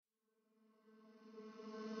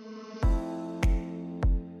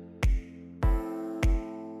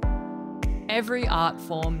Every art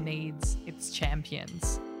form needs its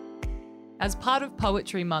champions. As part of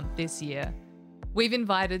Poetry Month this year, we've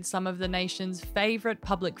invited some of the nation's favourite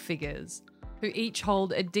public figures who each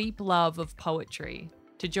hold a deep love of poetry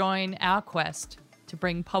to join our quest to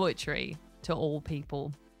bring poetry to all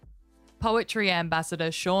people. Poetry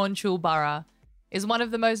ambassador Sean Choolburra is one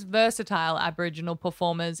of the most versatile Aboriginal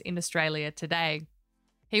performers in Australia today.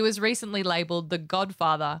 He was recently labelled the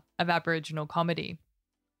godfather of Aboriginal comedy.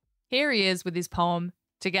 Here he is with his poem,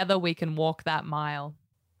 Together We Can Walk That Mile.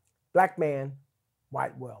 Black man,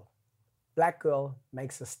 white world. Black girl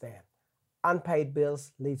makes a stand. Unpaid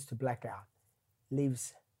bills leads to blackout,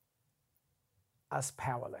 leaves us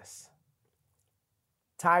powerless.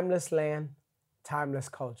 Timeless land, timeless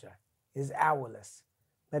culture is hourless,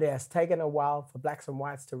 but it has taken a while for blacks and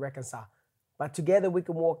whites to reconcile. But together we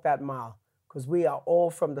can walk that mile because we are all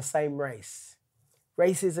from the same race.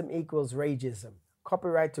 Racism equals rageism,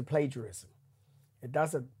 copyright to plagiarism. It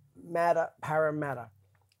doesn't matter, paramatter.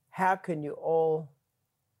 How can you all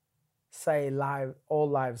say all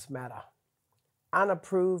lives matter?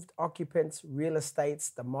 Unapproved occupants, real estates,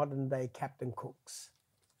 the modern day Captain Cooks.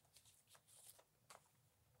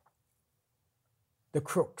 The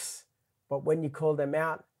crooks, but when you call them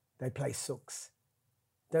out, they play sooks.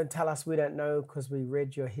 Don't tell us we don't know because we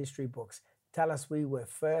read your history books. Tell us we were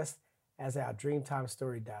first, as our Dreamtime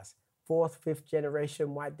story does. Fourth, fifth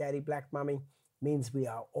generation white daddy, black mummy means we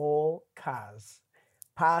are all cars.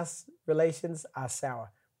 Past relations are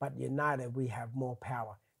sour, but united we have more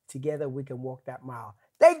power. Together we can walk that mile.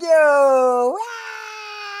 Thank you!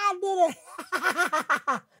 Ah, did it!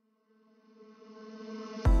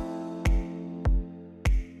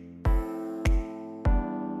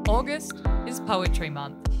 August is Poetry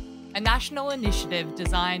Month, a national initiative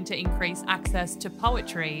designed to increase access to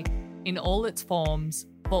poetry in all its forms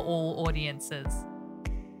for all audiences.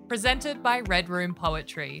 Presented by Red Room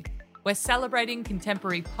Poetry, we're celebrating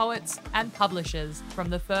contemporary poets and publishers from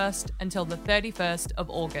the 1st until the 31st of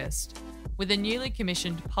August, with a newly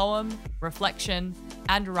commissioned poem, reflection,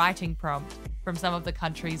 and writing prompt from some of the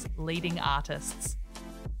country's leading artists.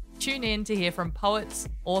 Tune in to hear from poets,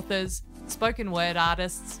 authors, spoken word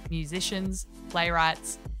artists, musicians,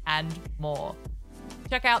 playwrights, and more.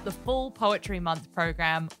 Check out the full Poetry Month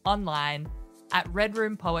program online at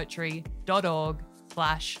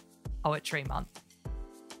redroompoetry.org/poetrymonth.